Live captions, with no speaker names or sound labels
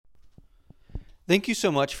Thank you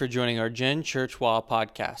so much for joining our Gen Church WA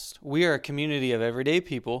podcast. We are a community of everyday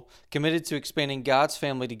people committed to expanding God's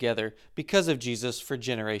family together because of Jesus for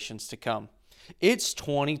generations to come. It's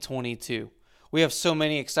 2022. We have so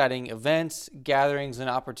many exciting events, gatherings, and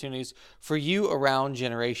opportunities for you around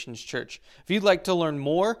Generations Church. If you'd like to learn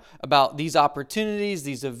more about these opportunities,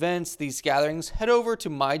 these events, these gatherings, head over to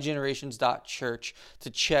mygenerations.church to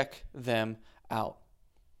check them out.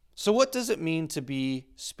 So, what does it mean to be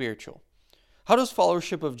spiritual? How does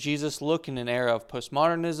followership of Jesus look in an era of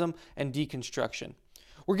postmodernism and deconstruction?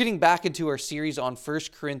 We're getting back into our series on 1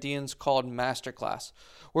 Corinthians called Masterclass,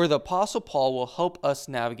 where the Apostle Paul will help us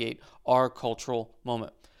navigate our cultural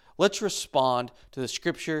moment. Let's respond to the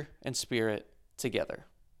scripture and spirit together.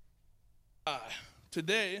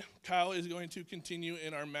 Today, Kyle is going to continue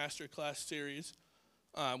in our Masterclass series.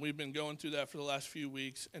 We've been going through that for the last few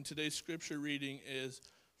weeks, and today's scripture reading is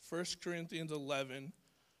 1 Corinthians 11,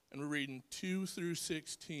 and we're reading 2 through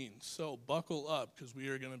 16. So buckle up, because we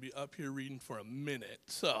are going to be up here reading for a minute.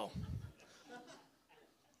 So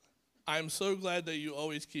I'm so glad that you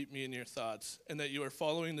always keep me in your thoughts and that you are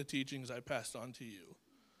following the teachings I passed on to you.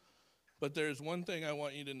 But there is one thing I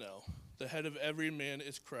want you to know. The head of every man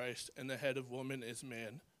is Christ, and the head of woman is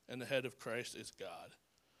man, and the head of Christ is God.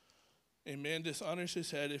 A man dishonors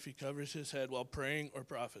his head if he covers his head while praying or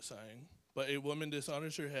prophesying, but a woman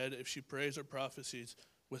dishonors her head if she prays or prophesies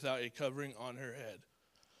without a covering on her head.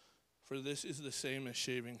 For this is the same as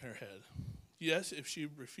shaving her head. Yes, if she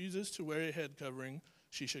refuses to wear a head covering,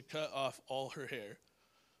 she should cut off all her hair.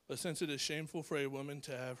 But since it is shameful for a woman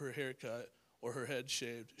to have her hair cut or her head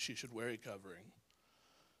shaved, she should wear a covering.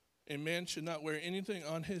 A man should not wear anything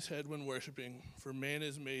on his head when worshiping, for man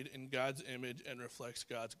is made in God's image and reflects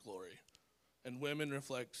God's glory, and women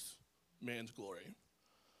reflects man's glory.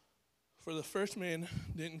 For the first man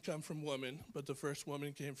didn't come from woman, but the first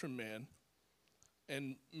woman came from man.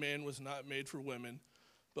 And man was not made for women,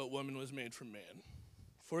 but woman was made for man.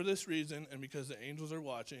 For this reason, and because the angels are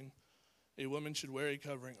watching, a woman should wear a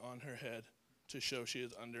covering on her head to show she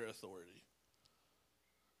is under authority.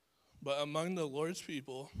 But among the Lord's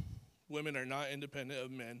people, women are not independent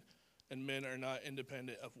of men, and men are not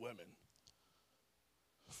independent of women.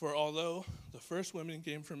 For although the first woman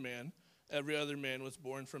came from man, every other man was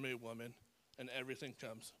born from a woman, and everything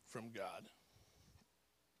comes from God.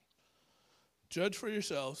 Judge for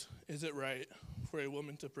yourselves, is it right for a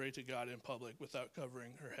woman to pray to God in public without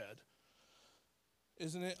covering her head?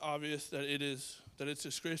 Isn't it obvious that it's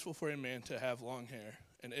disgraceful for a man to have long hair?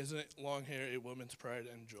 And isn't long hair a woman's pride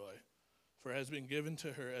and joy? For it has been given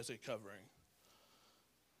to her as a covering.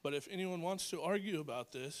 But if anyone wants to argue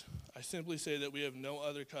about this, I simply say that we have no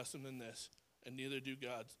other custom than this, and neither do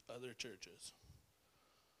God's other churches.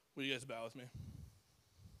 Will you guys bow with me?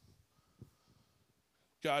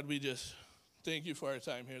 God, we just thank you for our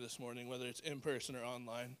time here this morning, whether it's in person or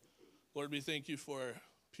online. Lord, we thank you for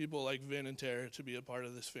people like Vin and Tara to be a part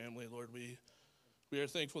of this family. Lord, we are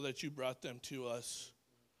thankful that you brought them to us.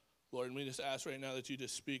 Lord, and we just ask right now that you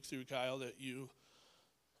just speak through Kyle, that you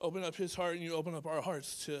open up his heart and you open up our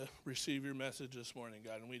hearts to receive your message this morning,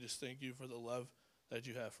 God. And we just thank you for the love that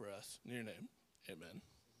you have for us. In your name, amen.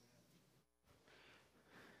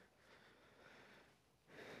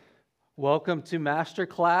 Welcome to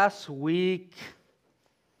Masterclass Week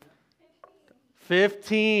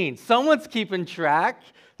 15. Someone's keeping track.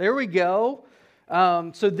 There we go.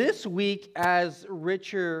 So this week, as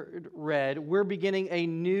Richard read, we're beginning a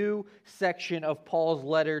new section of Paul's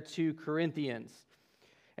letter to Corinthians.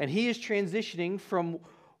 And he is transitioning from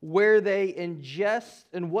where they ingest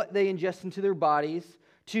and what they ingest into their bodies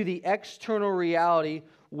to the external reality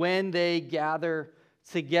when they gather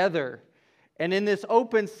together. And in this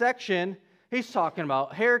open section, he's talking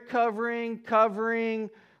about hair covering,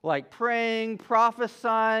 like praying,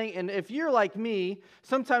 prophesying. And if you're like me,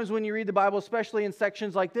 sometimes when you read the Bible, especially in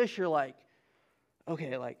sections like this, you're like,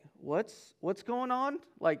 okay, like what's going on?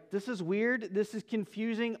 Like, this is weird. This is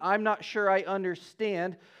confusing. I'm not sure I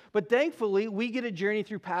understand. But thankfully, we get a journey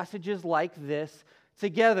through passages like this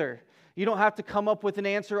together. You don't have to come up with an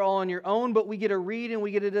answer all on your own, but we get to read and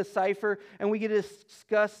we get to decipher and we get to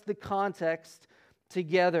discuss the context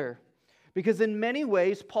together. Because in many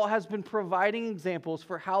ways, Paul has been providing examples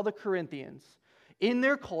for how the Corinthians, in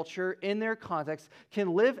their culture, in their context,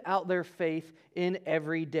 can live out their faith in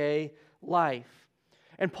everyday life.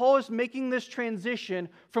 And Paul is making this transition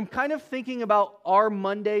from kind of thinking about our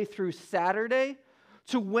Monday through Saturday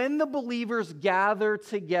to when the believers gather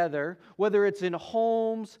together, whether it's in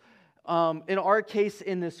homes, in our case,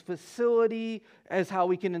 in this facility, as how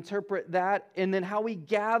we can interpret that, and then how we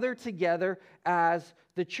gather together as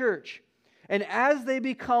the church. And as they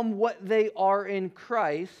become what they are in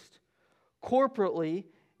Christ, corporately,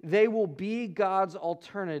 they will be God's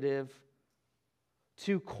alternative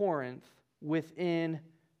to Corinth within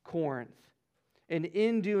Corinth. And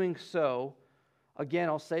in doing so, again,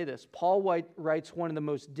 I'll say this, Paul writes one of the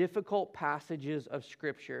most difficult passages of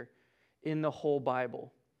Scripture in the whole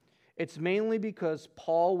Bible. It's mainly because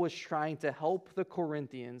Paul was trying to help the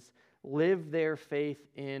Corinthians live their faith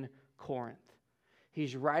in Corinth.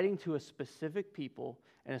 He's writing to a specific people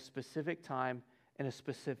in a specific time in a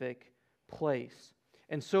specific place.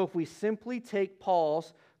 And so if we simply take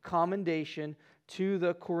Paul's commendation to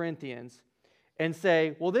the Corinthians and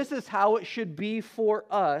say, well, this is how it should be for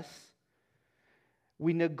us,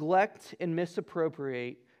 we neglect and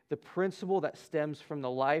misappropriate the principle that stems from the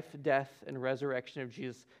life, death, and resurrection of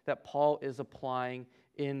Jesus that Paul is applying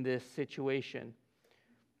in this situation.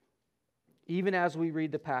 Even as we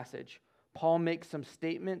read the passage, Paul makes some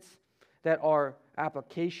statements that are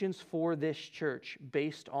applications for this church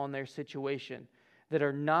based on their situation that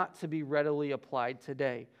are not to be readily applied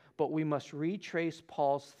today. But we must retrace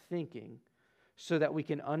Paul's thinking so that we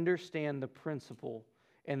can understand the principle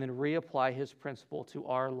and then reapply his principle to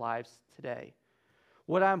our lives today.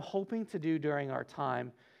 What I'm hoping to do during our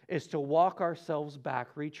time is to walk ourselves back,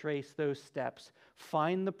 retrace those steps,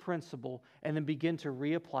 find the principle, and then begin to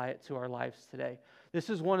reapply it to our lives today. This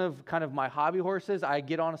is one of kind of my hobby horses. I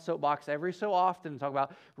get on a soapbox every so often and talk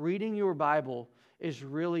about reading your Bible is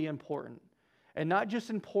really important. And not just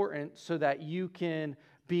important so that you can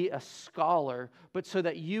be a scholar, but so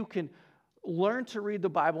that you can learn to read the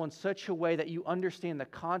Bible in such a way that you understand the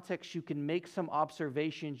context, you can make some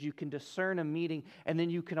observations, you can discern a meaning, and then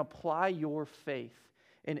you can apply your faith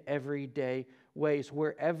in everyday ways,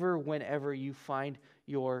 wherever, whenever you find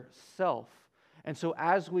yourself. And so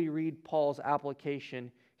as we read Paul's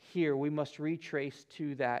application here, we must retrace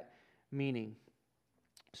to that meaning.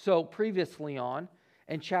 So previously on,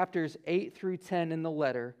 in chapters 8 through 10 in the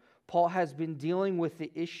letter, Paul has been dealing with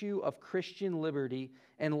the issue of Christian liberty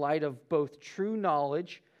in light of both true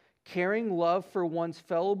knowledge, caring love for one's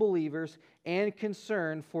fellow believers, and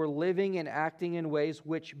concern for living and acting in ways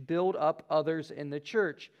which build up others in the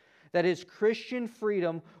church. That is, Christian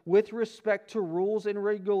freedom with respect to rules and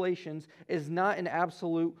regulations is not an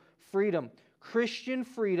absolute freedom. Christian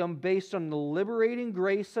freedom based on the liberating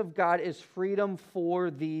grace of God is freedom for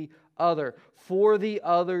the other, for the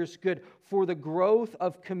other's good, for the growth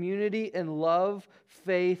of community in love,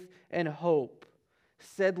 faith, and hope.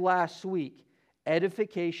 Said last week,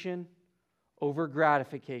 edification over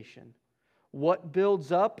gratification. What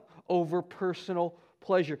builds up over personal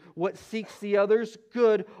pleasure. What seeks the other's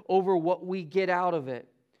good over what we get out of it.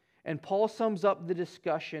 And Paul sums up the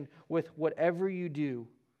discussion with whatever you do,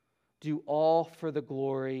 do all for the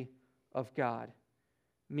glory of God.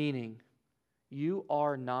 Meaning, you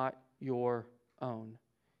are not your own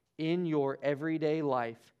in your everyday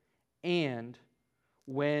life and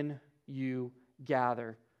when you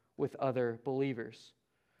gather with other believers.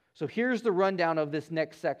 So here's the rundown of this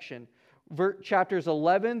next section. Chapters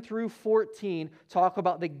 11 through 14 talk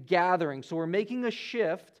about the gathering. So we're making a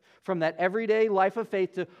shift from that everyday life of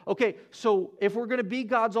faith to, okay, so if we're going to be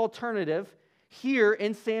God's alternative here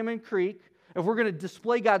in Salmon Creek, if we're going to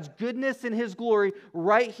display God's goodness and His glory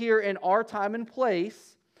right here in our time and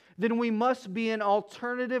place, then we must be an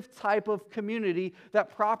alternative type of community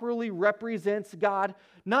that properly represents God,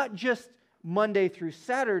 not just Monday through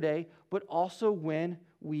Saturday, but also when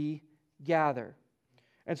we gather.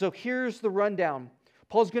 And so here's the rundown.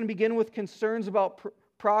 Paul's going to begin with concerns about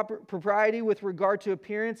propriety with regard to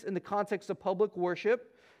appearance in the context of public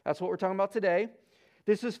worship. That's what we're talking about today.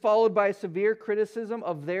 This is followed by a severe criticism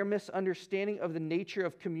of their misunderstanding of the nature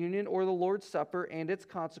of communion or the Lord's Supper and its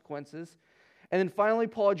consequences. And then finally,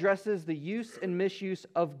 Paul addresses the use and misuse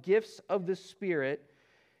of gifts of the Spirit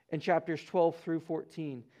in chapters 12 through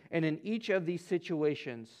 14. And in each of these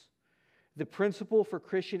situations, the principle for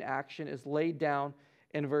Christian action is laid down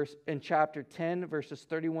in chapter 10, verses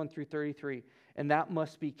 31 through 33. And that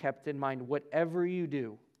must be kept in mind. Whatever you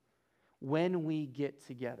do, when we get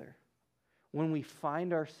together, when we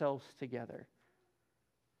find ourselves together,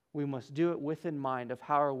 we must do it with in mind of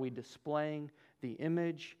how are we displaying the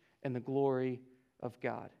image and the glory of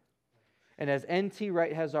God. And as N.T.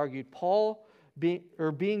 Wright has argued, Paul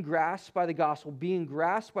being grasped by the gospel, being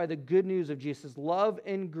grasped by the good news of Jesus' love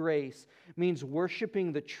and grace means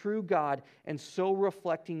worshiping the true God and so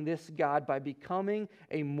reflecting this God by becoming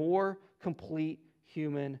a more complete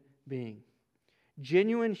human being.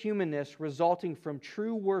 Genuine humanness resulting from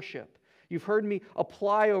true worship, you've heard me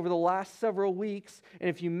apply over the last several weeks, and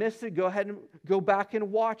if you missed it, go ahead and go back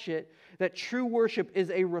and watch it, that true worship is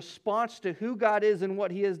a response to who God is and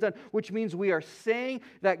what He has done, which means we are saying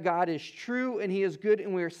that God is true and He is good,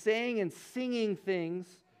 and we are saying and singing things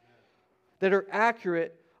that are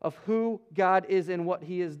accurate of who God is and what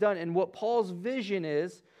He has done. And what Paul's vision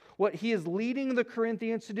is, what he is leading the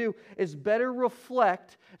Corinthians to do, is better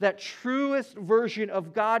reflect that truest version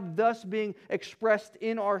of God thus being expressed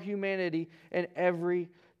in our humanity in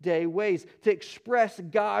everyday ways, to express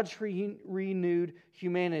God's renewed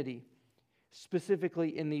humanity,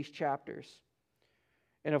 specifically in these chapters.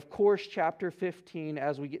 And of course, chapter 15,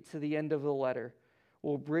 as we get to the end of the letter,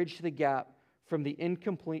 will bridge the gap from the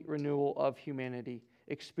incomplete renewal of humanity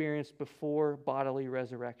experienced before bodily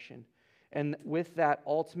resurrection, and with that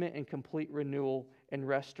ultimate and complete renewal and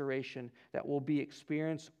restoration that will be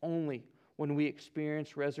experienced only when we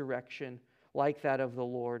experience resurrection like that of the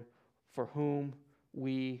Lord, for whom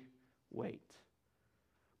we wait.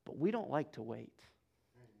 But we don't like to wait.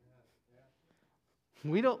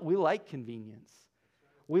 We like convenience.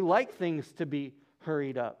 We like things to be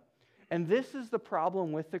hurried up. And this is the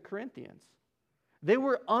problem with the Corinthians. They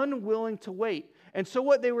were unwilling to wait. And so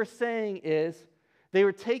what they were saying is, they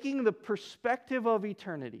were taking the perspective of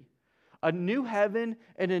eternity, a new heaven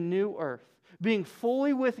and a new earth, being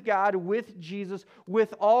fully with God, with Jesus,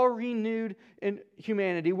 with all renewed in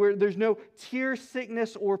humanity, where there's no tear,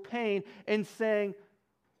 sickness, or pain, and saying,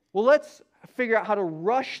 well, let's figure out how to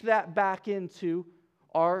rush that back into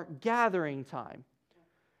our gathering time.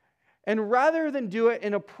 And rather than do it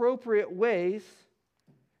in appropriate ways,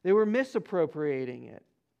 they were misappropriating it.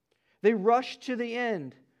 They rushed to the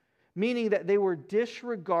end, meaning that they were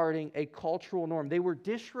disregarding a cultural norm. They were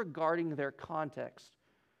disregarding their context,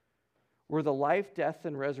 where the life, death,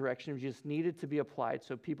 and resurrection of Jesus needed to be applied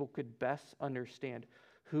so people could best understand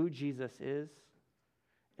who Jesus is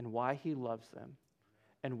and why He loves them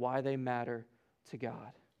and why they matter to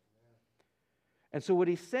God. And so what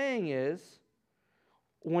he's saying is,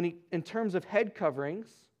 in terms of head coverings,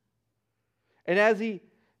 and as he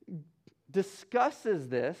discusses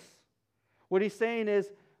this, what he's saying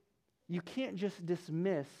is, you can't just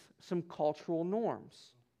dismiss some cultural norms.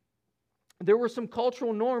 There were some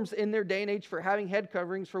cultural norms in their day and age for having head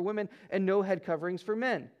coverings for women and no head coverings for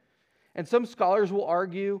men. And some scholars will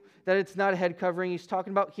argue that it's not a head covering he's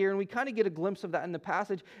talking about here, and we kind of get a glimpse of that in the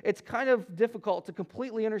passage. It's kind of difficult to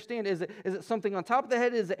completely understand. Is it something on top of the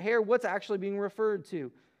head? Is it hair? What's actually being referred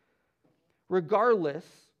to? Regardless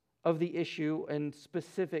of the issue and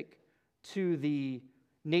specific to the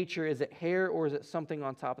nature, is it hair or is it something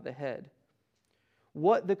on top of the head?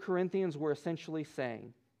 What the Corinthians were essentially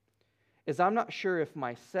saying is, I'm not sure if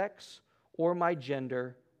my sex or my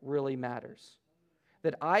gender really matters.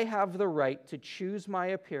 That I have the right to choose my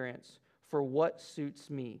appearance for what suits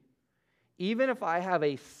me, even if I have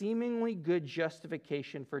a seemingly good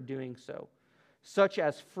justification for doing so, such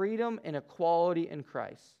as freedom and equality in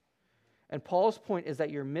Christ. And Paul's point is that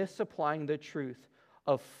you're misapplying the truth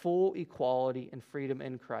of full equality and freedom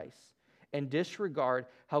in Christ and disregard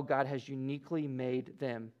how God has uniquely made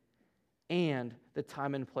them and the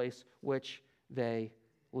time and place which they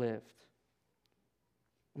lived.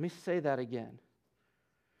 Let me say that again.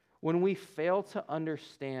 When we fail to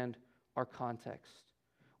understand our context,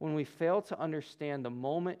 when we fail to understand the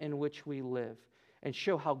moment in which we live and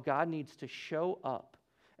show how God needs to show up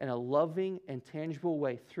in a loving and tangible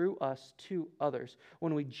way through us to others,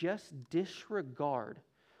 when we just disregard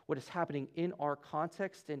what is happening in our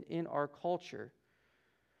context and in our culture,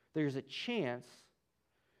 there's a chance,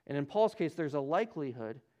 and in Paul's case, there's a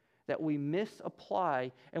likelihood that we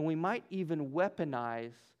misapply and we might even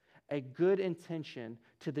weaponize a good intention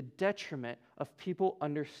to the detriment of people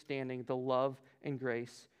understanding the love and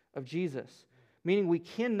grace of Jesus. Meaning we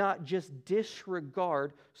cannot just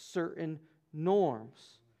disregard certain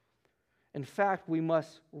norms. In fact, we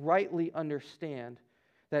must rightly understand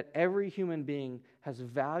that every human being has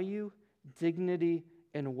value, dignity,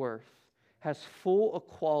 and worth, has full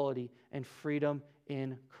equality and freedom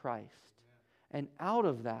in Christ. And out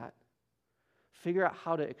of that, figure out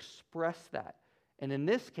how to express that. And in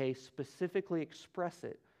this case, specifically express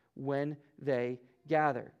it when they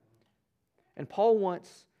gather. And Paul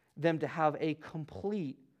wants them to have a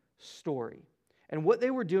complete story. And what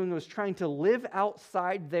they were doing was trying to live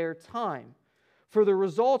outside their time. For the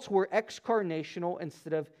results were excarnational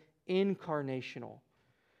instead of incarnational.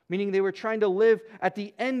 Meaning they were trying to live at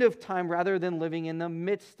the end of time rather than living in the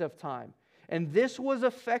midst of time. And this was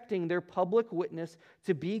affecting their public witness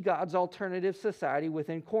to be God's alternative society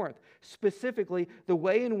within Corinth, specifically the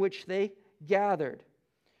way in which they gathered.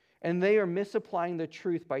 And they are misapplying the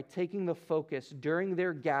truth by taking the focus during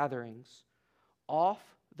their gatherings off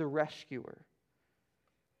the rescuer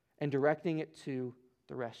and directing it to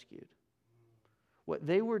the rescued. What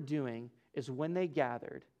they were doing is when they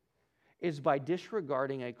gathered is by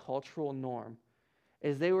disregarding a cultural norm,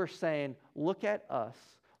 is they were saying, look at us,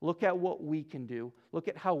 look at what we can do, look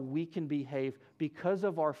at how we can behave because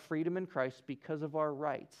of our freedom in Christ, because of our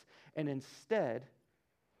rights. And instead,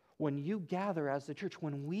 when you gather as the church,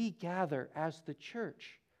 when we gather as the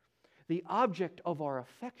church, the object of our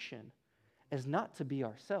affection is not to be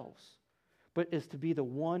ourselves, but is to be the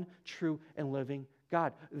one true and living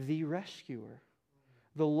God, the rescuer,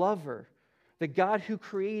 the lover, the God who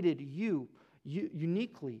created you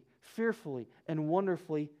uniquely, fearfully, and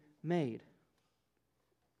wonderfully made.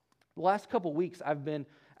 The last couple weeks, I've been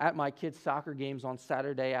at my kids' soccer games on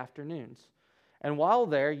Saturday afternoons. And while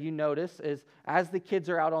there, you notice is as the kids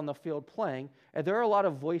are out on the field playing, there are a lot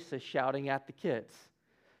of voices shouting at the kids.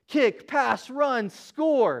 Kick, pass, run,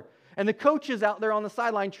 score. And the coach is out there on the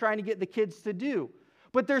sideline trying to get the kids to do.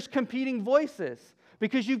 But there's competing voices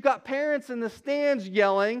because you've got parents in the stands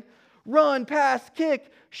yelling, run, pass,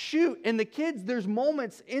 kick, shoot. And the kids, there's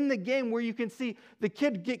moments in the game where you can see the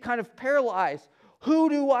kid get kind of paralyzed. Who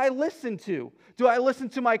do I listen to? Do I listen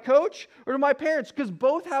to my coach or to my parents? Because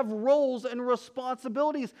both have roles and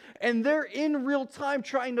responsibilities, and they're in real time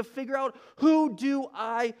trying to figure out, who do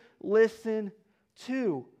I listen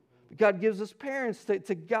to? God gives us parents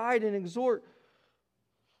to guide and exhort.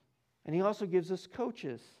 And He also gives us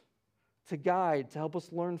coaches to guide, to help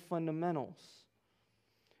us learn fundamentals.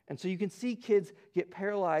 And so you can see kids get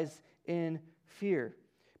paralyzed in fear.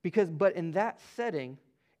 But in that setting,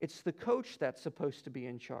 it's the coach that's supposed to be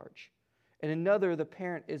in charge. And another, the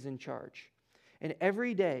parent is in charge. And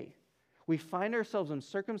every day, we find ourselves in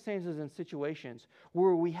circumstances and situations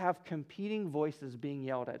where we have competing voices being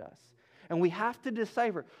yelled at us. And we have to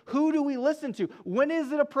decipher, who do we listen to? When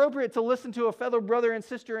is it appropriate to listen to a fellow brother and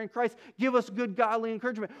sister in Christ give us good godly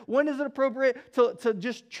encouragement? When is it appropriate to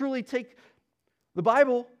just truly take the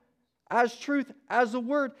Bible as truth, as a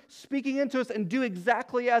word, speaking into us and do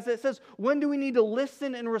exactly as it says? When do we need to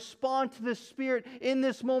listen and respond to the Spirit in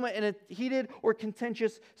this moment in a heated or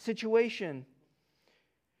contentious situation?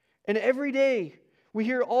 And every day we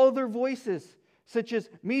hear all their voices, such as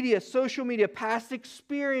media, social media, past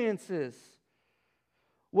experiences,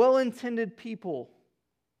 well-intended people,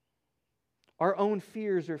 our own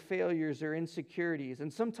fears or failures or insecurities.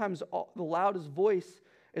 And sometimes the loudest voice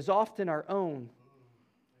is often our own.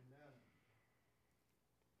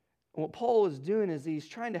 And what Paul is doing is he's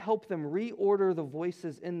trying to help them reorder the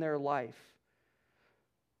voices in their life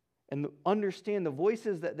and understand the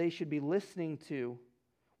voices that they should be listening to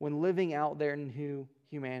when living out their new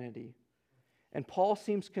humanity. And Paul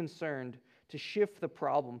seems concerned to shift the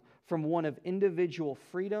problem from one of individual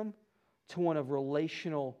freedom to one of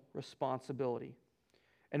relational responsibility.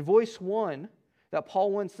 And voice one that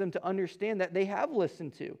Paul wants them to understand that they have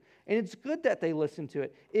listened to, and it's good that they listen to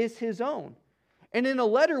it, is his own. And in a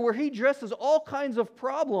letter where he addresses all kinds of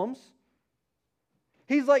problems,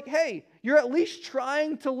 he's like, hey, you're at least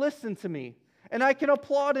trying to listen to me. And I can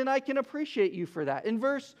applaud and I can appreciate you for that. In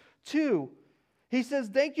verse 2, he says,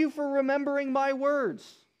 thank you for remembering my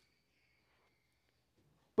words.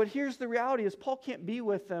 But here's the reality is Paul can't be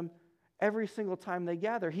with them every single time they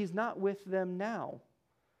gather. He's not with them now.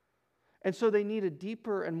 And so they need a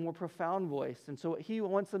deeper and more profound voice. And so what he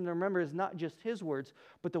wants them to remember is not just his words,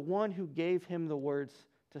 but the one who gave him the words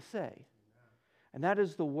to say. And that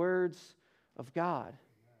is the words of God,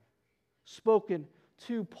 spoken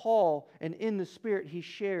to Paul, and in the Spirit he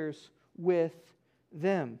shares with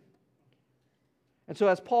them. And so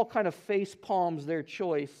as Paul kind of face palms their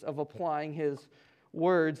choice of applying his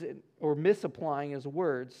words or misapplying his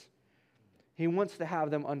words, he wants to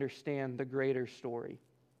have them understand the greater story.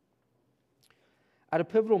 At a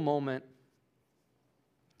pivotal moment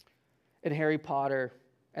in Harry Potter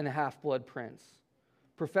and the Half-Blood Prince,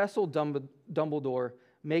 Professor Dumbledore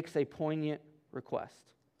makes a poignant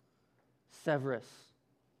request. Severus,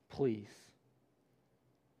 please.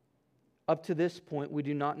 Up to this point, we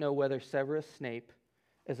do not know whether Severus Snape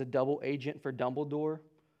is a double agent for Dumbledore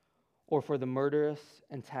or for the murderous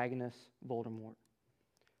antagonist Voldemort.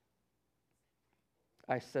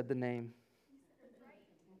 I said the name.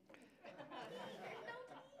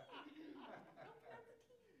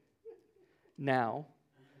 Now,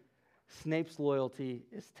 Snape's loyalty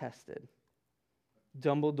is tested.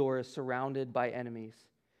 Dumbledore is surrounded by enemies,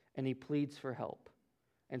 and he pleads for help.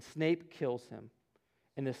 And Snape kills him.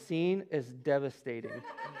 And the scene is devastating.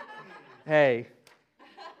 Hey,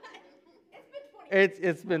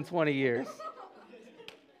 it's been 20 years.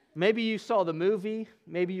 Maybe you saw the movie,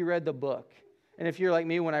 maybe you read the book. And if you're like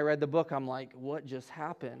me, when I read the book, I'm like, what just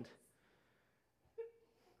happened?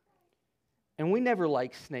 And we never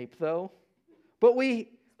liked Snape, though. But we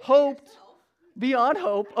hoped, beyond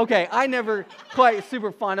hope. Okay, I never quite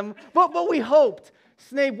super fond of him. But we hoped.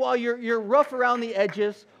 Snape, while you're rough around the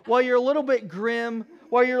edges, while you're a little bit grim,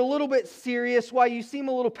 while you're a little bit serious, while you seem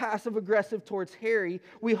a little passive-aggressive towards Harry,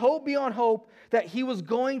 we hope beyond hope that he was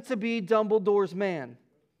going to be Dumbledore's man.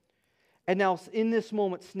 And now, in this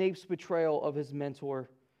moment, Snape's betrayal of his mentor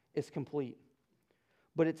is complete.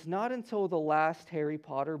 But it's not until the last Harry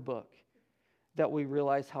Potter book that we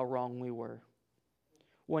realize how wrong we were.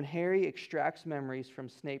 When Harry extracts memories from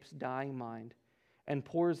Snape's dying mind and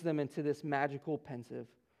pours them into this magical pensive,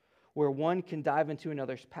 where one can dive into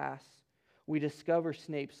another's past, we discover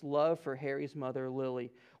Snape's love for Harry's mother,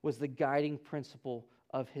 Lily, was the guiding principle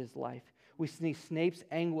of his life. We see Snape's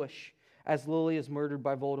anguish as Lily is murdered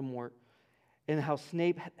by Voldemort, and how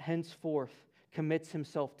Snape henceforth commits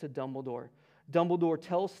himself to Dumbledore. Dumbledore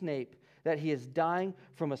tells Snape that he is dying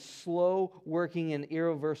from a slow-working and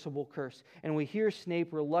irreversible curse, and we hear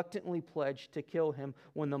Snape reluctantly pledge to kill him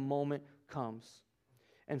when the moment comes.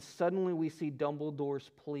 And suddenly we see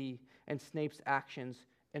Dumbledore's plea and Snape's actions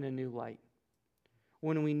in a new light.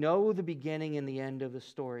 When we know the beginning and the end of the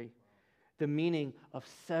story, the meaning of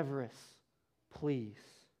Severus, please,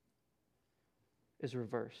 is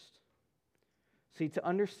reversed. See, to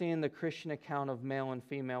understand the Christian account of male and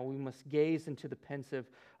female, we must gaze into the pensive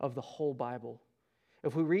of the whole Bible.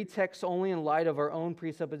 If we read texts only in light of our own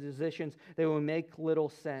presuppositions, they will make little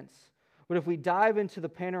sense. But if we dive into the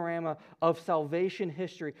panorama of salvation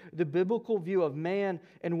history, the biblical view of man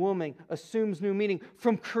and woman assumes new meaning.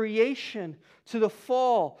 From creation to the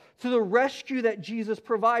fall, to the rescue that Jesus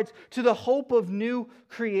provides, to the hope of new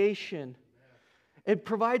creation. It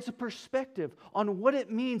provides a perspective on what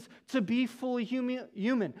it means to be fully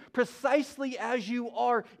human, precisely as you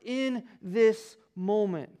are in this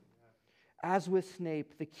moment. As with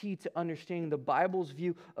Snape, the key to understanding the Bible's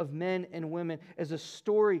view of men and women is a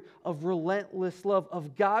story of relentless love,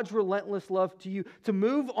 of God's relentless love to you, to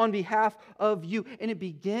move on behalf of you. And it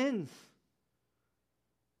begins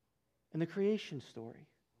in the creation story,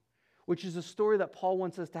 which is a story that Paul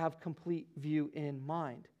wants us to have complete view in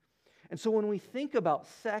mind. And so when we think about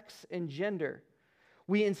sex and gender,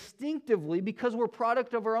 we instinctively, because we're a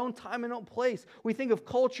product of our own time and own place, we think of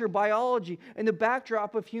culture, biology, and the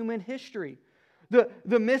backdrop of human history.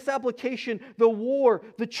 The misapplication, the war,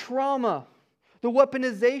 the trauma, the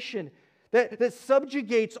weaponization that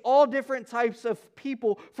subjugates all different types of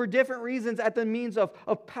people for different reasons at the means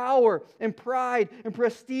of power and pride and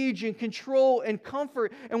prestige and control and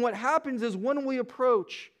comfort. And what happens is when we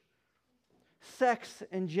approach sex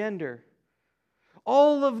and gender,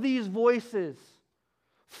 all of these voices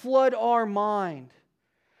flood our mind.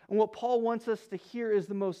 And what Paul wants us to hear is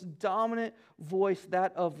the most dominant voice,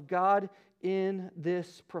 that of God, in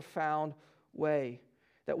this profound way.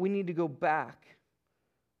 That we need to go back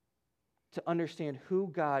to understand who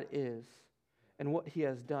God is and what He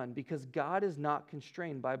has done, because God is not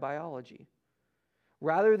constrained by biology.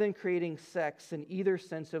 Rather than creating sex in either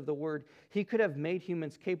sense of the word, He could have made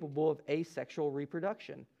humans capable of asexual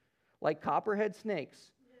reproduction, like copperhead snakes,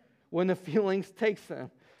 when the feelings takes them.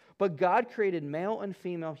 But God created male and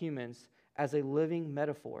female humans as a living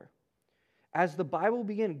metaphor. As the Bible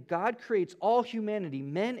begins, God creates all humanity,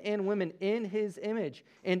 men and women, in His image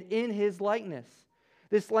and in His likeness.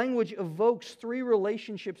 This language evokes three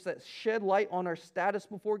relationships that shed light on our status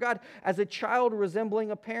before God: as a child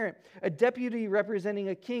resembling a parent, a deputy representing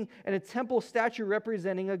a king, and a temple statue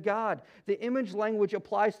representing a god. The image language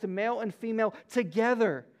applies to male and female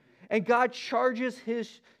together. And God charges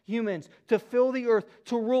His humans to fill the earth,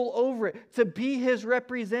 to rule over it, to be His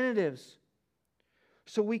representatives.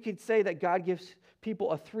 So we could say that God gives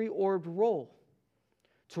people a three-orbed role: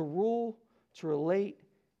 to rule, to relate,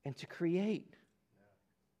 and to create.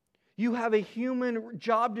 You have a human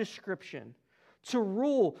job description: to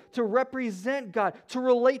rule, to represent God, to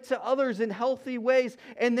relate to others in healthy ways,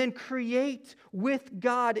 and then create with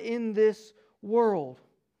God in this world.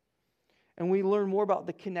 And we learn more about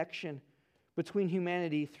the connection between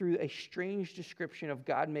humanity through a strange description of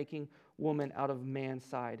God making woman out of man's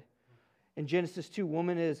side. In Genesis 2,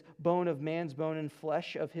 woman is bone of man's bone and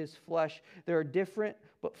flesh of his flesh. They are different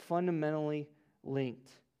but fundamentally linked.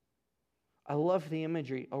 I love the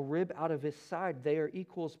imagery. A rib out of his side. They are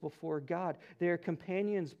equals before God. They are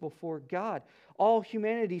companions before God. All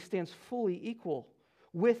humanity stands fully equal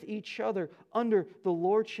with each other under the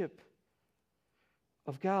lordship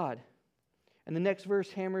of God. And the next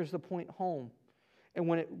verse hammers the point home, and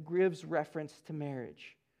when it gives reference to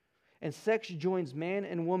marriage. And sex joins man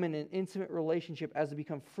and woman in intimate relationship as they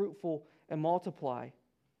become fruitful and multiply.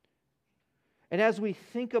 And as we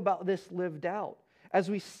think about this lived out, as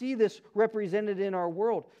we see this represented in our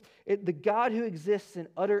world, the God who exists in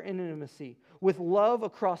utter intimacy, with love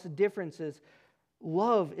across differences,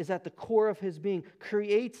 love is at the core of his being,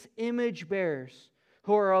 creates image bearers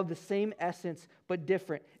who are of the same essence but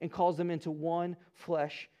different, and calls them into one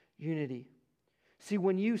flesh unity. See,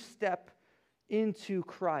 when you step into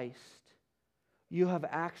Christ, you have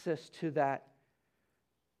access to that,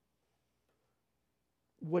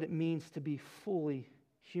 what it means to be fully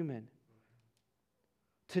human.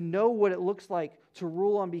 To know what it looks like to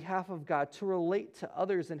rule on behalf of God, to relate to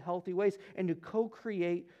others in healthy ways, and to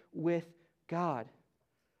co-create with God.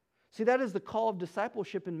 See, that is the call of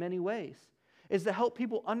discipleship in many ways, is to help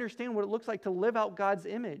people understand what it looks like to live out God's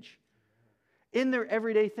image in their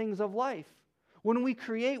everyday things of life. When we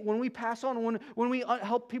create, when we pass on, when we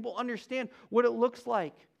help people understand what it looks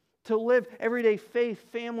like to live everyday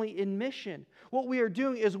faith, family, and mission, what we are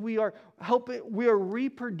doing is we are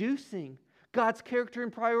reproducing God's character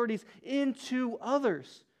and priorities into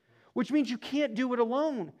others, which means you can't do it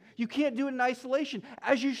alone. You can't do it in isolation.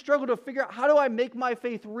 As you struggle to figure out, how do I make my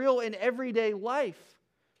faith real in everyday life?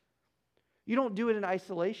 You don't do it in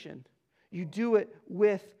isolation. You do it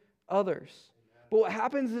with others. But what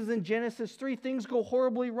happens is in Genesis 3, things go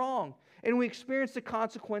horribly wrong, and we experience the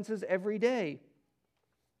consequences every day.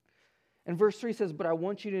 And verse 3 says, "But I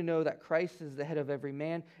want you to know that Christ is the head of every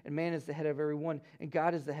man, and man is the head of every one, and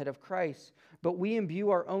God is the head of Christ. But we imbue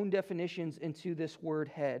our own definitions into this word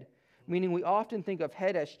head, meaning we often think of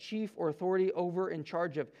head as chief or authority over, in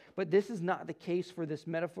charge of. But this is not the case for this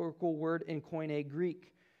metaphorical word in Koine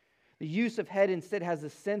Greek. The use of head instead has a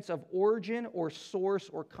sense of origin or source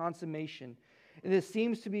or consummation. And this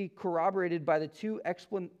seems to be corroborated by the two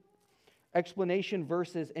explanation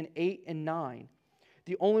verses in 8 and 9.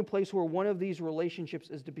 The only place where one of these relationships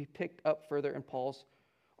is to be picked up further in Paul's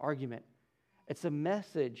argument. It's a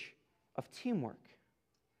message of teamwork.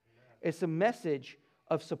 It's a message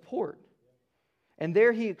of support. And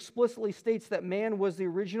there he explicitly states that man was the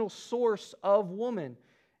original source of woman.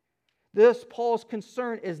 Thus, Paul's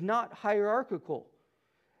concern is not hierarchical.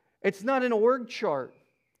 It's not an org chart.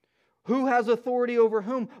 Who has authority over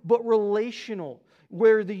whom, but relational,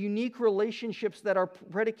 where the unique relationships that are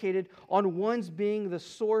predicated on one's being the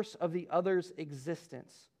source of the other's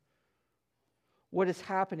existence. What is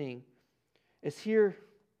happening is here,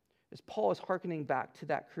 as Paul is hearkening back to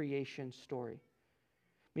that creation story,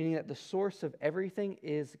 meaning that the source of everything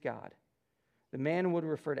is God. The man would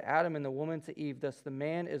refer to Adam and the woman to Eve. Thus, the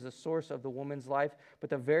man is the source of the woman's life.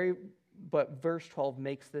 But verse 12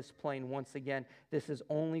 makes this plain once again. This is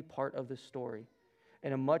only part of the story.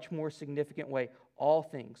 In a much more significant way, all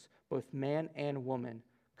things, both man and woman,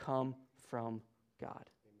 come from God.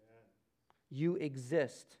 Amen. You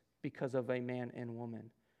exist because of a man and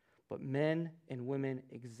woman. But men and women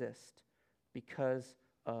exist because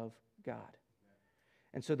of God. Amen.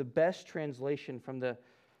 And so the best translation from the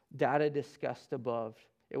data discussed above,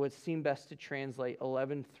 it would seem best to translate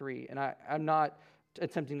 11:3. And I'm not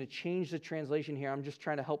attempting to change the translation here. I'm just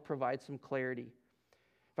trying to help provide some clarity.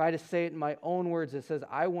 If I had to say it in my own words, it says,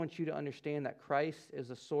 I want you to understand that Christ is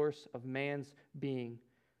the source of man's being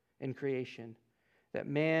in creation. That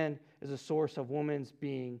man is a source of woman's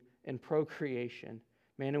being in procreation,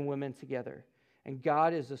 man and women together. And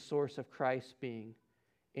God is the source of Christ's being,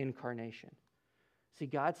 incarnation. See,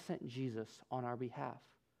 God sent Jesus on our behalf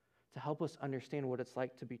to help us understand what it's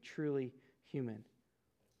like to be truly human.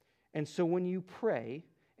 And so when you pray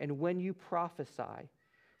and when you prophesy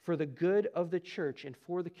for the good of the church and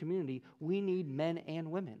for the community, we need men and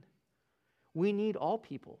women. We need all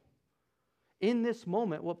people. In this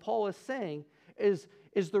moment, what Paul is saying is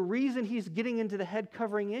the reason he's getting into the head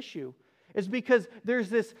covering issue is because there's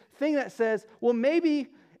this thing that says, well, maybe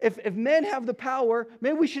if men have the power,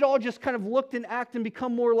 maybe we should all just kind of look and act and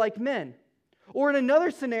become more like men. Or in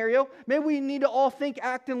another scenario, maybe we need to all think,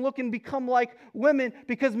 act, and look and become like women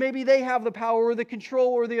because maybe they have the power or the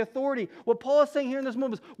control or the authority. What Paul is saying here in this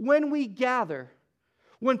moment is when we gather,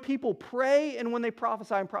 when people pray and when they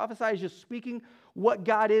prophesy, and prophesy is just speaking what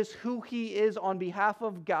God is, who He is on behalf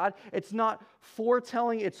of God. It's not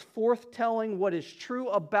foretelling, it's forthtelling what is true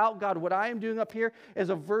about God. What I am doing up here is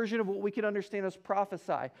a version of what we can understand as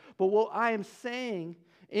prophesy. But what I am saying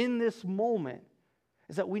in this moment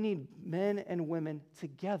is that we need men and women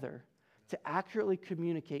together to accurately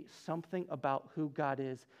communicate something about who God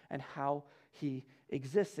is and how He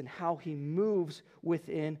exists and how He moves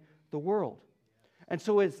within the world. And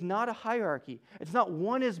so it's not a hierarchy. It's not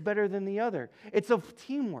one is better than the other. It's of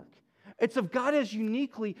teamwork. It's of God has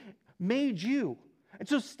uniquely made you. And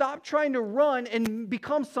so stop trying to run and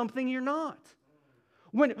become something you're not.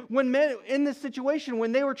 When men in this situation,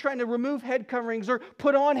 when they were trying to remove head coverings or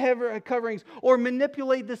put on head coverings or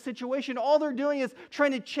manipulate the situation, all they're doing is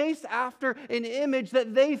trying to chase after an image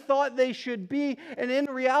that they thought they should be. And in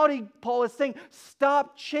reality, Paul is saying,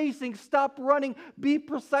 stop chasing, stop running, be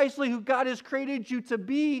precisely who God has created you to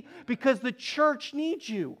be, because the church needs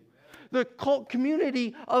you. The cult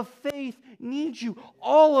community of faith needs you,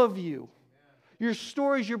 all of you. Your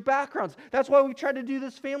stories, your backgrounds. That's why we try to do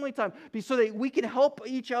this family time, so that we can help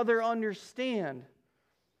each other understand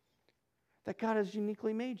that God has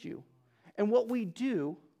uniquely made you. And what we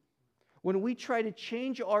do when we try to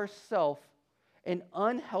change ourselves in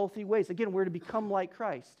unhealthy ways, again, we're to become like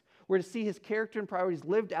Christ. We're to see his character and priorities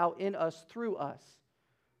lived out in us, through us.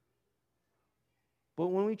 But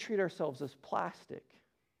when we treat ourselves as plastic,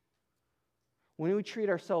 when we treat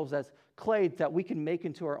ourselves as clay that we can make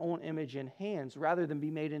into our own image and hands, rather than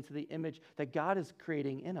be made into the image that God is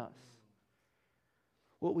creating in us,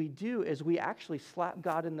 what we do is we actually slap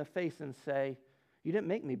God in the face and say, you didn't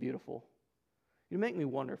make me beautiful. You didn't make me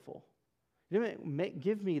wonderful. You didn't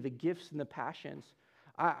give me the gifts and the passions.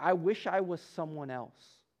 I wish I was someone else.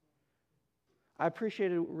 I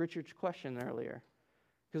appreciated Richard's question earlier,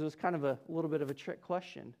 because it was kind of a little bit of a trick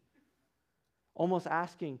question. Almost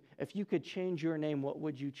asking, if you could change your name, what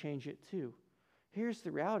would you change it to? Here's the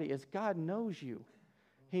reality, is God knows you.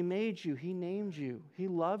 He made you. He named you. He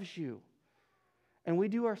loves you. And we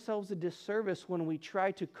do ourselves a disservice when we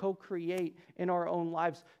try to co-create in our own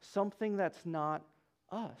lives something that's not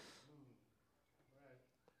us.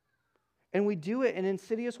 And we do it in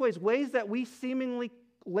insidious ways that we seemingly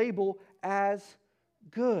label as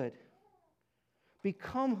good.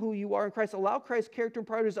 Become who you are in Christ. Allow Christ's character and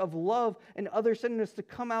priorities of love and other-centeredness to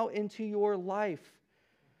come out into your life.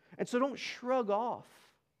 And so don't shrug off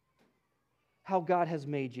how God has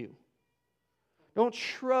made you. Don't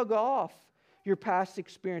shrug off your past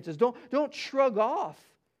experiences. Don't shrug off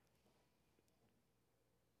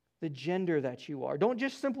the gender that you are. Don't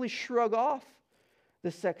just simply shrug off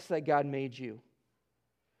the sex that God made you.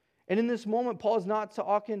 And in this moment, Paul is not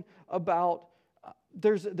talking about,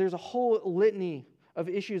 there's a whole litany of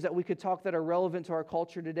issues that we could talk that are relevant to our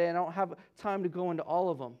culture today, and I don't have time to go into all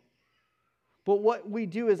of them. But what we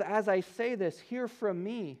do is, as I say this, hear from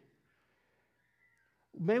me.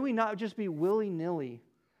 May we not just be willy-nilly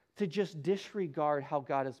to just disregard how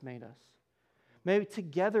God has made us. Maybe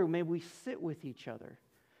together, may we sit with each other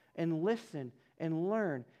and listen and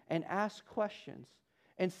learn and ask questions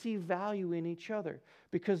and see value in each other.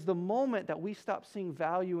 Because the moment that we stop seeing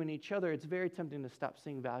value in each other, it's very tempting to stop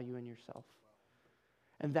seeing value in yourself.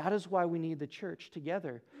 And that is why we need the church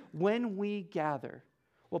together. When we gather,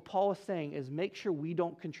 what Paul is saying is, make sure we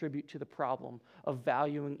don't contribute to the problem of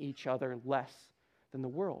valuing each other less than the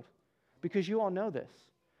world. Because you all know this.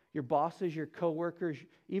 Your bosses, your coworkers,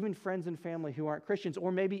 even friends and family who aren't Christians,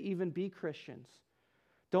 or maybe even be Christians,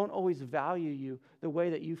 don't always value you the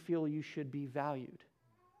way that you feel you should be valued.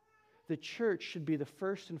 The church should be the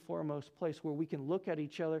first and foremost place where we can look at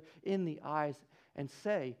each other in the eyes and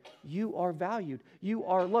say, you are valued. You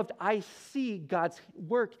are loved. I see God's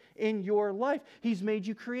work in your life. He's made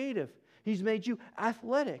you creative. He's made you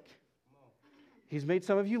athletic. He's made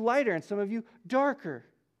some of you lighter and some of you darker.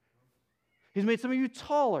 He's made some of you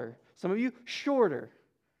taller, some of you shorter.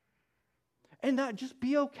 And not just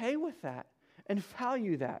be okay with that and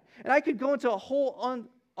value that. And I could go into a whole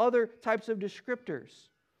other types of descriptors.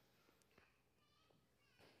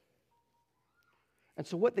 And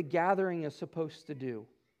so what the gathering is supposed to do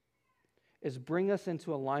is bring us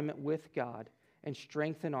into alignment with God and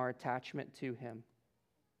strengthen our attachment to Him.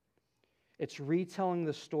 It's retelling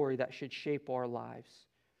the story that should shape our lives,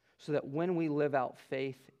 so that when we live out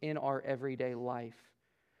faith in our everyday life,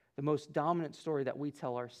 the most dominant story that we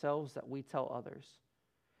tell ourselves, that we tell others,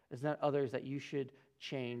 is not others that you should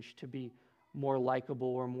change to be more likable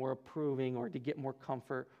or more approving or to get more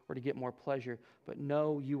comfort or to get more pleasure, but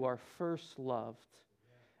no, you are first loved.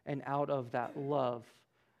 And out of that love,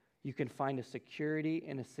 you can find a security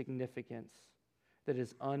and a significance that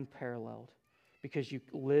is unparalleled because you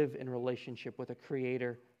live in relationship with a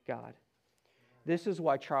creator God. This is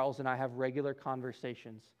why Charles and I have regular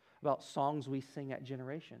conversations about songs we sing at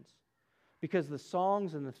Generations. Because the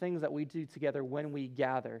songs and the things that we do together when we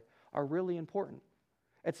gather are really important.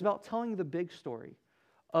 It's about telling the big story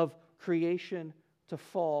of creation to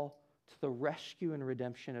fall to the rescue and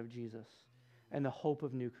redemption of Jesus and the hope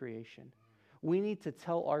of new creation. We need to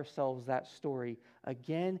tell ourselves that story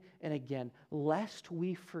again and again, lest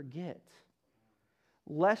we forget.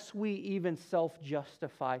 lest we even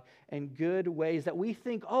self-justify in good ways that we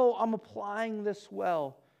think, oh, I'm applying this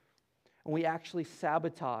well. And we actually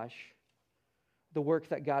sabotage the work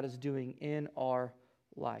that God is doing in our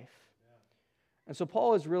life. And so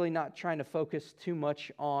Paul is really not trying to focus too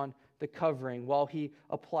much on the covering while he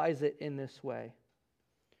applies it in this way.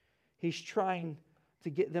 He's trying to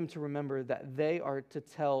get them to remember that they are to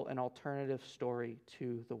tell an alternative story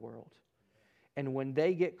to the world. And when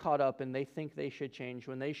they get caught up and they think they should change,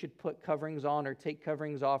 when they should put coverings on or take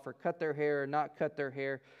coverings off or cut their hair or not cut their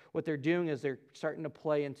hair, what they're doing is they're starting to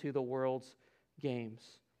play into the world's games.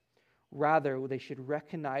 Rather, they should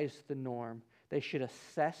recognize the norm. They should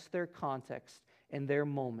assess their context and their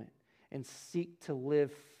moment and seek to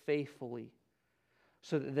live faithfully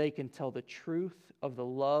so that they can tell the truth of the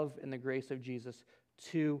love and the grace of Jesus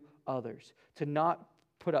to others. To not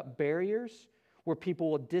put up barriers where people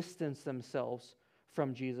will distance themselves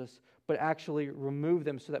from Jesus, but actually remove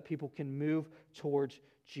them so that people can move towards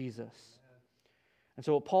Jesus. And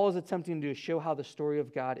so what Paul is attempting to do is show how the story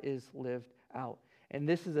of God is lived out. And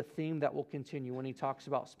this is a theme that will continue when he talks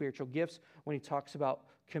about spiritual gifts, when he talks about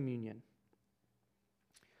communion.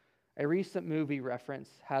 A recent movie reference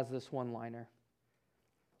has this one-liner.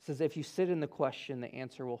 It says, if you sit in the question, the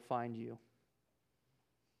answer will find you.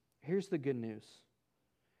 Here's the good news,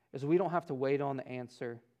 is we don't have to wait on the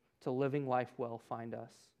answer to living life well find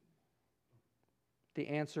us. The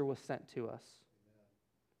answer was sent to us.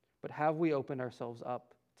 But have we opened ourselves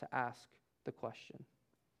up to ask the question?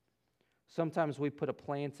 Sometimes we put a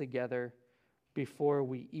plan together before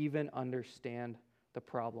we even understand the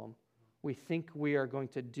problem. We think we are going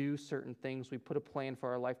to do certain things. We put a plan for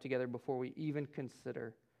our life together before we even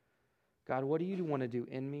consider, God, what do you want to do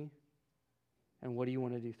in me? And what do you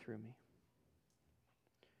want to do through me?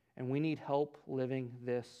 And we need help living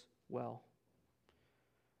this well.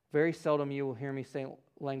 Very seldom you will hear me say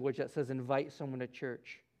language that says invite someone to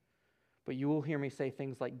church. But you will hear me say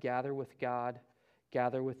things like gather with God,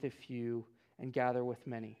 gather with a few, and gather with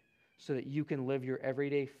many, so that you can live your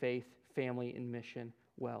everyday faith, family, and mission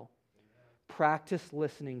well. Amen. Practice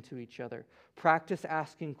listening to each other. Practice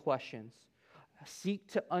asking questions.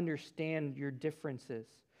 Seek to understand your differences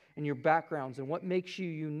and your backgrounds and what makes you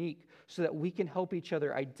unique so that we can help each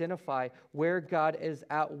other identify where God is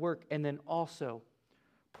at work and then also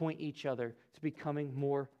point each other to becoming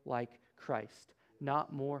more like Christ,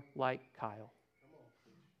 not more like Kyle.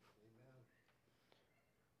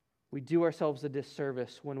 We do ourselves a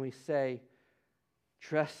disservice when we say,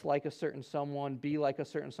 dress like a certain someone, be like a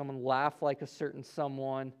certain someone, laugh like a certain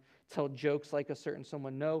someone, tell jokes like a certain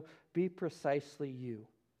someone. No, be precisely you.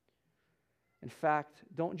 In fact,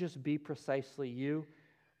 don't just be precisely you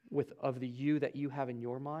of the you that you have in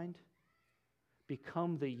your mind.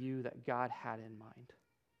 Become the you that God had in mind.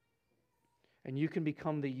 And you can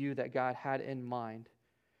become the you that God had in mind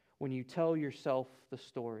when you tell yourself the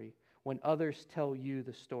story, when others tell you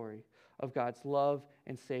the story of God's love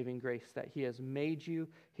and saving grace, that He has made you,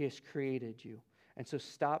 He has created you. And so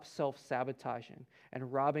stop self-sabotaging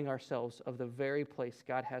and robbing ourselves of the very place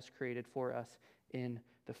God has created for us in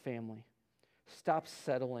the family. Stop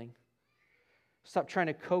settling. Stop trying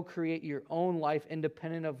to co-create your own life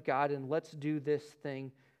independent of God, and let's do this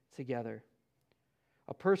thing together.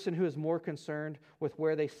 A person who is more concerned with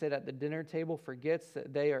where they sit at the dinner table forgets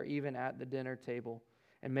that they are even at the dinner table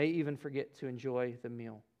and may even forget to enjoy the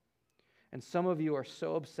meal. And some of you are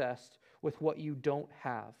so obsessed with what you don't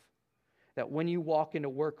have that when you walk into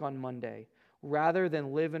work on Monday, rather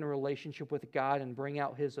than live in a relationship with God and bring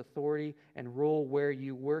out His authority and rule where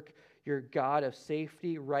you work, your God of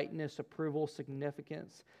safety, rightness, approval,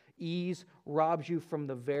 significance, ease robs you from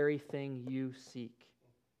the very thing you seek.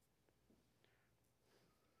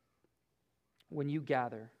 When we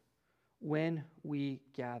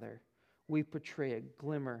gather, we portray a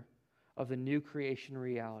glimmer of the new creation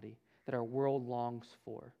reality that our world longs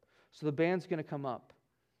for. So the band's going to come up,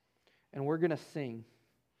 and we're going to sing,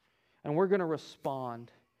 and we're going to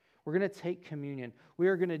respond. We're going to take communion. We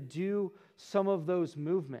are going to do some of those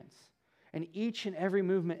movements. And each and every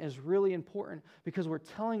movement is really important because we're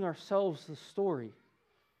telling ourselves the story.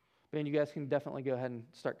 Band, you guys can definitely go ahead and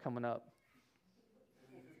start coming up.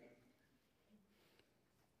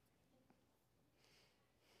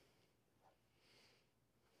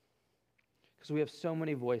 Because we have so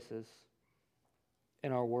many voices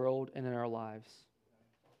in our world and in our lives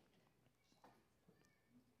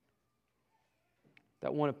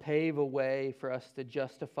that want to pave a way for us to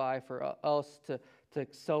justify, for us to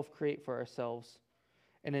self-create for ourselves.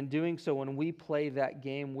 And in doing so, when we play that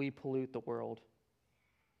game, we pollute the world.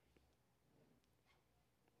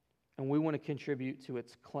 And we want to contribute to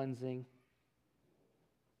its cleansing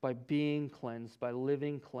by being cleansed, by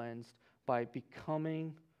living cleansed, by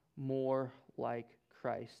becoming more like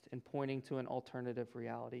Christ and pointing to an alternative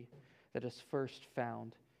reality that is first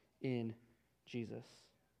found in Jesus.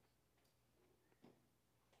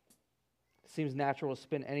 It seems natural to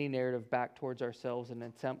spin any narrative back towards ourselves in an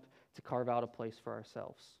attempt to carve out a place for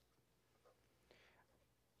ourselves.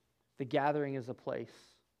 The gathering is a place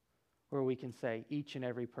where we can say each and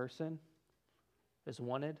every person is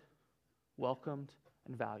wanted, welcomed,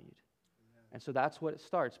 and valued. Amen. And so that's what it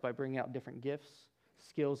starts, by bringing out different gifts,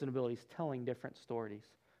 skills, and abilities, telling different stories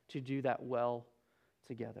to do that well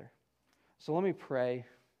together. So let me pray,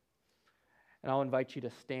 and I'll invite you to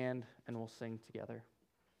stand and we'll sing together.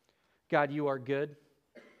 God, you are good.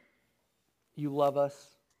 You love us.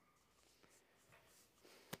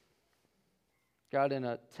 God, in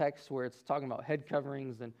a text where it's talking about head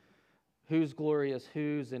coverings and whose glory is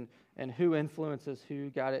whose and who influences who,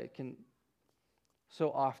 God, it can,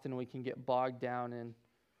 so often we can get bogged down in,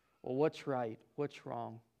 well, what's right? What's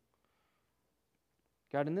wrong?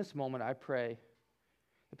 God, in this moment, I pray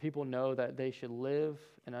that people know that they should live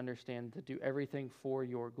and understand to do everything for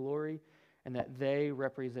your glory, and that they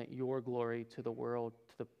represent your glory to the world,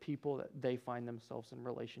 to the people that they find themselves in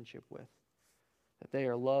relationship with, that they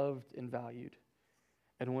are loved and valued.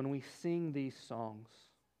 And when we sing these songs,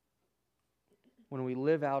 when we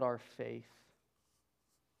live out our faith,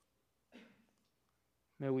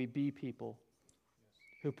 may we be people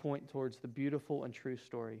who point towards the beautiful and true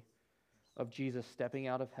story of Jesus stepping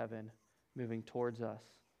out of heaven, moving towards us,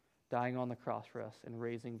 dying on the cross for us, and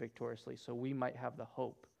raising victoriously, so we might have the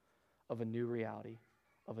hope of a new reality,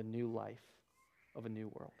 of a new life, of a new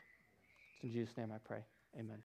world. It's in Jesus' name I pray. Amen.